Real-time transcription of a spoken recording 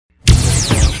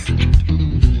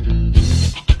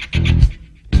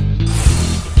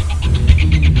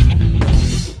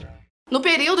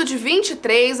de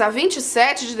 23 a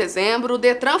 27 de dezembro, o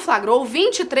Detran flagrou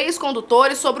 23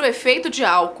 condutores sob o efeito de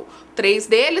álcool. 3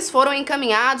 deles foram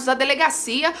encaminhados à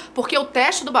delegacia porque o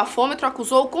teste do bafômetro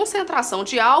acusou concentração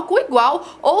de álcool igual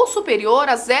ou superior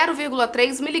a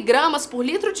 0,3 miligramas por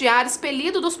litro de ar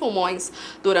expelido dos pulmões.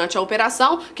 Durante a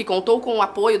operação, que contou com o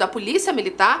apoio da Polícia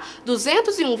Militar,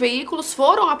 201 veículos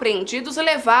foram apreendidos e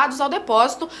levados ao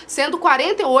depósito, sendo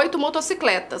 48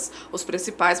 motocicletas. Os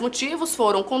principais motivos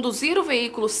foram conduzir o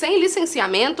veículo sem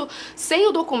licenciamento, sem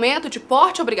o documento de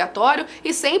porte obrigatório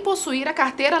e sem possuir a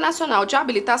Carteira Nacional de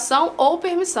Habilitação ou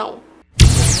permissão.